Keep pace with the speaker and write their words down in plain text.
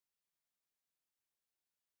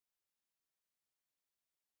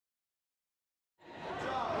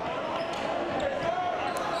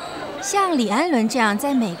像李安伦这样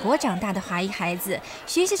在美国长大的华裔孩子，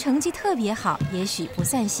学习成绩特别好，也许不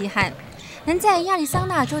算稀罕。能在亚利桑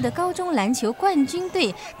那州的高中篮球冠军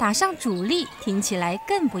队打上主力，听起来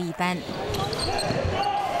更不一般。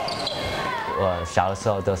我小的时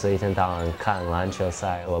候都是一天到晚看篮球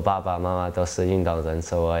赛，我爸爸妈妈都是运动人，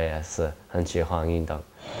所以我也是很喜欢运动。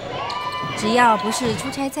只要不是出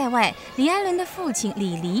差在外，李安伦的父亲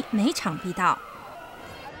李犁每场必到。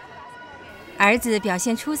儿子表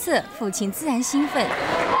现出色，父亲自然兴奋。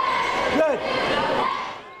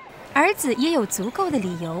儿子也有足够的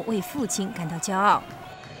理由为父亲感到骄傲。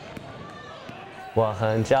我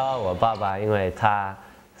很骄傲我爸爸，因为他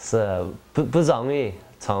是不容易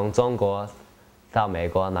从中国到美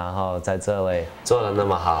国，然后在这里做得那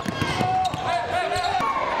么好。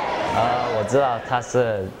我知道他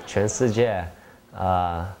是全世界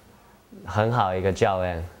很好一个教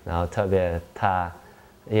练，然后特别他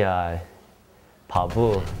跑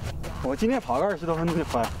步。我今天跑了20多分钟就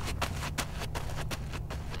快。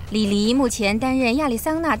李犁目前担任亚利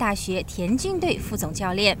桑那大学田径队副总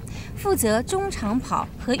教练，负责中长跑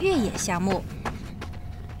和越野项目。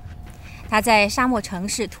他在沙漠城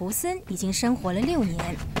市图森已经生活了6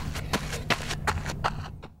年。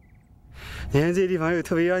你看这地方又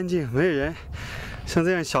特别安静，没有人，像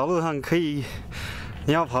这样小路上可以，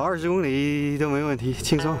你要跑20公里都没问题，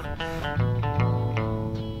轻松。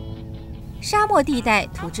沙漠地带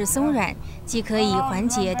土质松软，既可以缓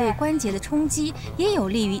解对关节的冲击，也有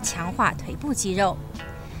利于强化腿部肌肉。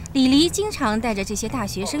李犁经常带着这些大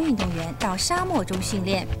学生运动员到沙漠中训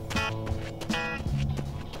练。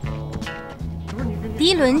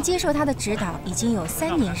迪伦接受他的指导已经有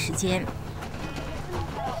3年时间。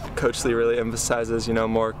Coach Lee really emphasizes,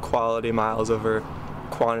 more quality miles over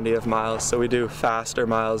quantity of miles. So we do faster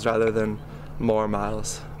miles rather than more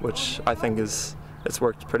miles, which I think it's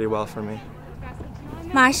worked pretty well for me.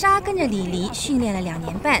 玛莎跟着李犁训练了2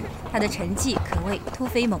年半，她的成绩可谓突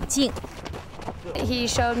飞猛进。He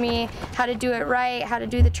showed me how to do it right, how to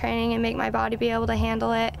do the training and make my body be able to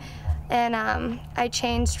handle it. And I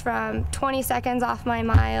changed from 20 seconds off my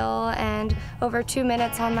mile and over 2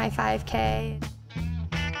 minutes on my 5K.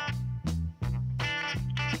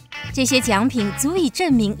 这些奖品足以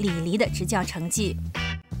证明李犁的执教成绩。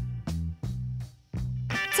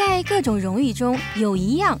在各种荣誉中，有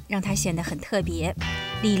一样让他显得很特别。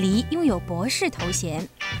李犁拥有博士头衔。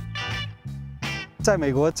在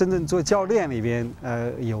美国真正做教练里边，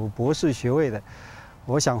有博士学位的，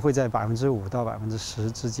我想会在5%到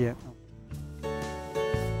10%之间。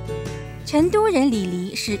成都人李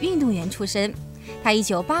犁是运动员出身，他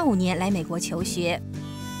1985年来美国求学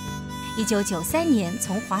，1993年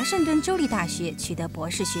从华盛顿州立大学取得博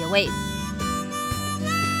士学位。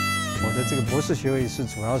我的这个博士学位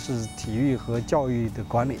主要是体育和教育的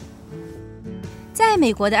管理。在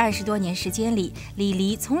美国的20多年时间里，李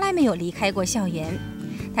犁从来没有离开过校园。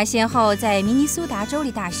他先后在明尼苏达州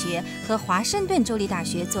立大学和华盛顿州立大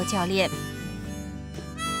学做教练。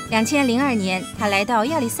2002年，他来到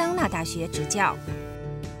亚利桑那大学执教。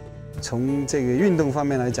从这个运动方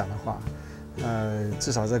面来讲的话，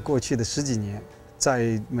至少在过去的10几年，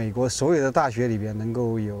在美国所有的大学里边，能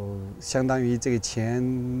够有相当于这个前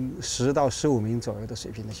10到15名左右的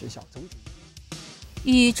水平的学校。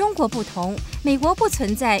与中国不同，美国不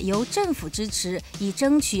存在由政府支持、以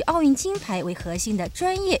争取奥运金牌为核心的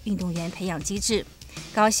专业运动员培养机制。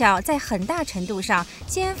高校在很大程度上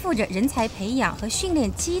肩负着人才培养和训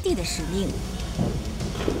练基地的使命。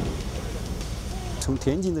从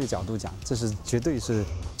田径这个角度讲，这是绝对是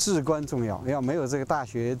至关重要。要没有这个大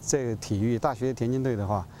学这个体育、大学田径队的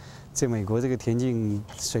话，在美国这个田径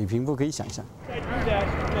水平不可以想象。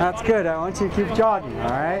That's good. I want you to keep jogging. All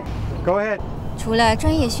right, go ahead. 除了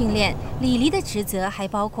专业训练，李犁的职责还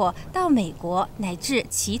包括到美国乃至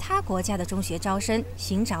其他国家的中学招生，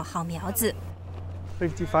寻找好苗子。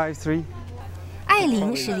55-3. 艾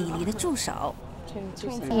琳是李犁的助手。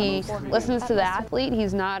He listens to the athlete.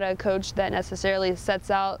 He's not a coach that necessarily sets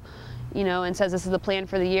out, and says this is the plan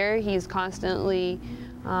for the year. He's constantly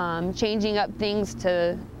changing up things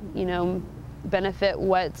to, benefit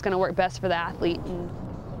what's going to work best for the athlete.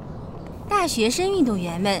 大学生运动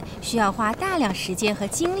员们需要花大量时间和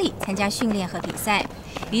精力参加训练和比赛，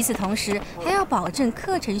与此同时还要保证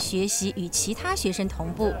课程学习与其他学生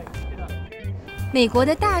同步。美国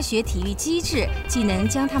的大学体育机制既能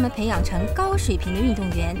将他们培养成高水平的运动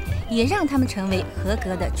员，也让他们成为合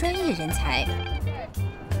格的专业人才。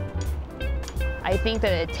I think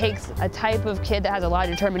that it takes a type of kid that has a lot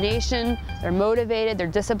of determination. They're motivated,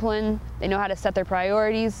 they're disciplined, they know how to set their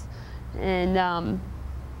priorities, and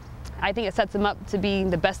I think it sets them up to be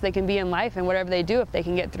the best they can be in life and whatever they do if they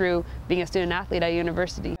can get through being a student athlete at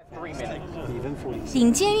university.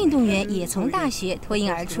 顶尖运动员也从大学脱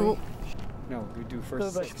颖而出。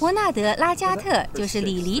伯纳德·拉加特就是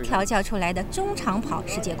李黎调教出来的中长跑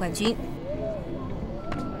世界冠军。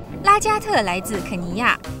拉加特来自肯尼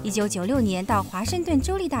亚，1996年到华盛顿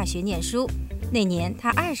州立大学念书，那年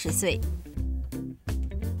他20岁。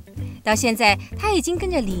到现在，他已经跟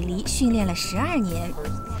着李黎训练了12年。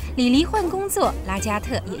李黎换工作，拉加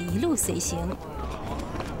特也一路随行。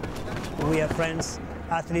We are friends,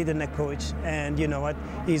 athlete and a coach, and you know what?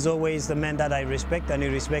 He's always the man that I respect, and he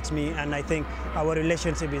respects me. And I think our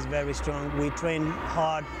relationship is very strong. We train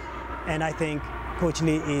hard, and I think Coach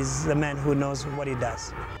Lee is the man who knows what he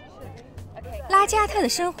does. 拉加特的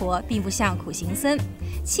生活并不像苦行僧，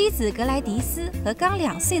妻子格莱迪斯和刚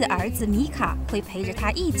2岁的儿子米卡会陪着他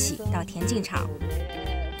一起到田径场。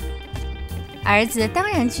儿子当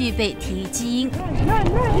然具备体育基因，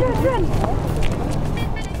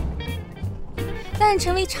但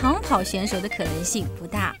成为长跑选手的可能性不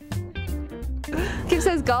大。Kip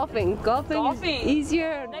says golfing. Golfing is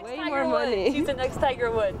easier and way more money. He's the next Tiger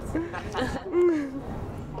Woods.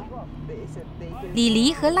 李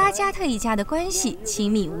黎和拉加特一家的关系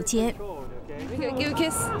亲密无间。Give a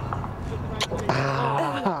kiss.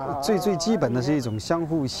 最基本的是一种相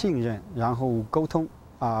互信任，然后沟通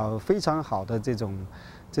非常好的这种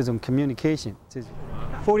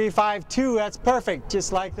communication。45-2, that's perfect,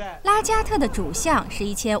 just like that. 拉加特的主项是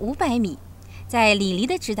1500米，在李黎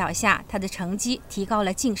的指导下，他的成绩提高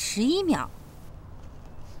了近11秒。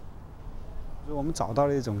我们找到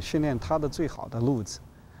了一种训练他的最好的路子。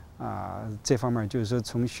这方面就是说，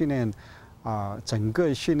从训练整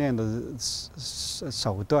个训练的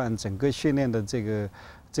手段，整个训练的这个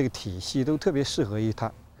体系都特别适合于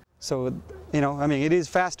他。So you know, I mean, it is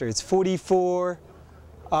faster. It's 44.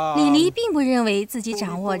 李黎并不认为自己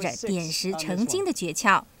掌握着点石成金的诀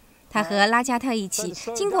窍，他和拉加特一起，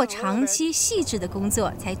经过长期细致的工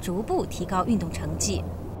作，才逐步提高运动成绩。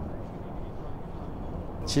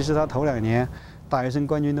其实他头2年。大学生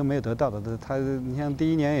冠军都没有得到的，你像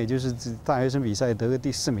第1年也就是大学生比赛得个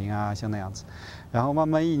第4名啊，像那样子，然后慢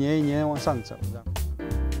慢一年一年往上走。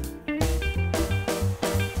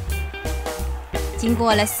经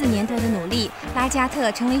过了4年多的努力，拉加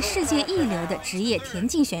特成为世界一流的职业田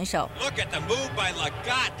径选手。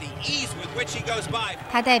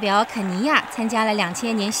他代表肯尼亚参加了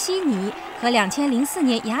2000年悉尼和2004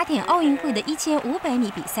年雅典奥运会的1500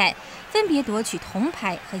米比赛，分别夺取铜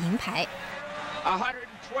牌和银牌。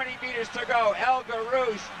120 meters to go. El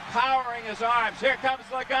Garouche powering his arms. Here comes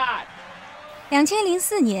Lagat.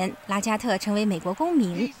 2004年，拉加特成为美国公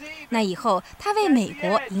民。那以后，他为美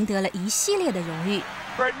国赢得了一系列的荣誉。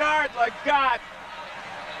Bernard Lagat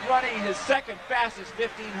running his second fastest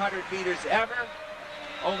 1500 meters ever.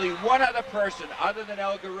 Only one other person other than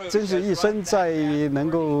El Garouche. 真是一生在能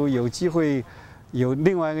够有机会有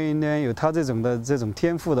另外一个运动员有他这种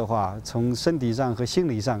天赋的话，从身体上和心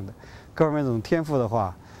理上的。各方面这种天赋的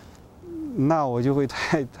话，那我就会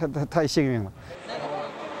太幸运了。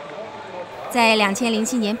在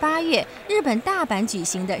2007年8月，日本大阪举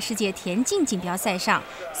行的世界田径锦标赛上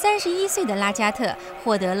，31岁的拉加特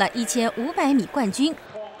获得了1500米冠军。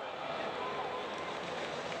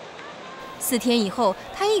4天以后，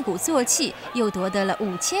他一鼓作气又夺得了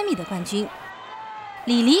5000米的冠军。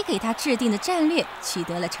李黎给他制定的战略取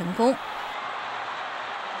得了成功。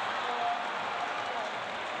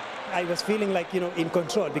I was feeling like, you know, in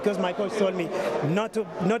control because my coach told me not to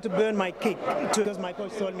burn my kick. Because my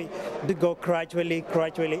coach told me to go gradually,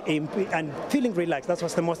 and feeling relaxed. That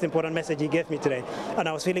was the most important message he gave me today. And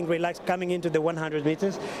I was feeling relaxed coming into the 100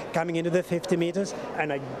 meters, coming into the 50 meters,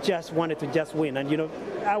 and I just wanted to win. And you know,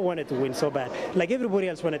 I wanted to win so bad. Like everybody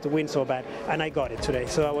else wanted to win so bad, and I got it today.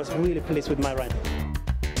 So I was really pleased with my run.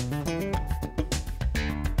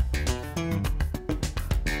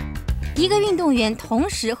 一个运动员同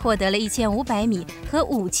时获得了1500米和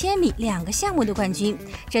5000米2个项目的冠军，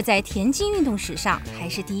这在田径运动史上还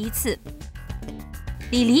是第一次。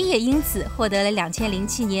李黎也因此获得了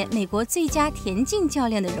2007年美国最佳田径教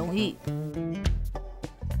练的荣誉。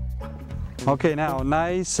Okay, now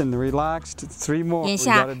nice and relaxed. 3 more. 眼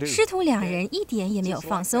下，师徒2人一点也没有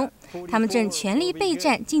放松，他们正全力备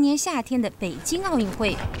战今年夏天的北京奥运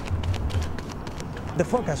会。The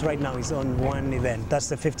focus right now is on one event. That's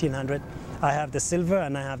the 1500. I have the silver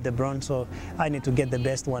and I have the bronze, so I need to get the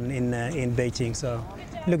best one in Beijing. So,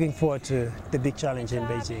 looking forward to the big challenge in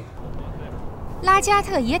Beijing. 拉加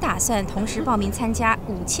特也打算同时报名参加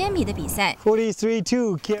5000米的比赛。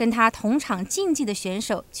43-2. 跟他同场竞技的选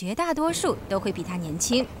手，绝大多数都会比他年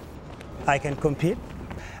轻。I can compete,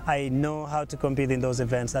 I know how to compete in those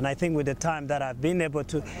events. And I think with the time that I've been able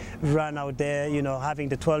to run out there, you know, having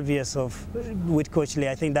the 12 years with Coach Lee,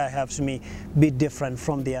 I think that helps me be different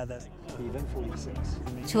from the others.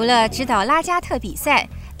 除了指导拉加特比赛，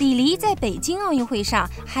李黎在北京奥运会上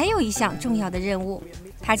还有一项重要的任务，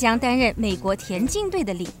他将担任美国田径队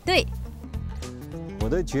的领队。我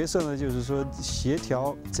的角色呢，就是说协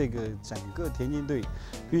调这个整个田径队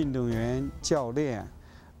运动员、教练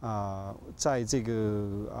在这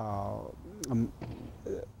个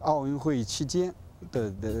奥运会期间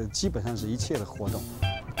的基本上是一切的活动。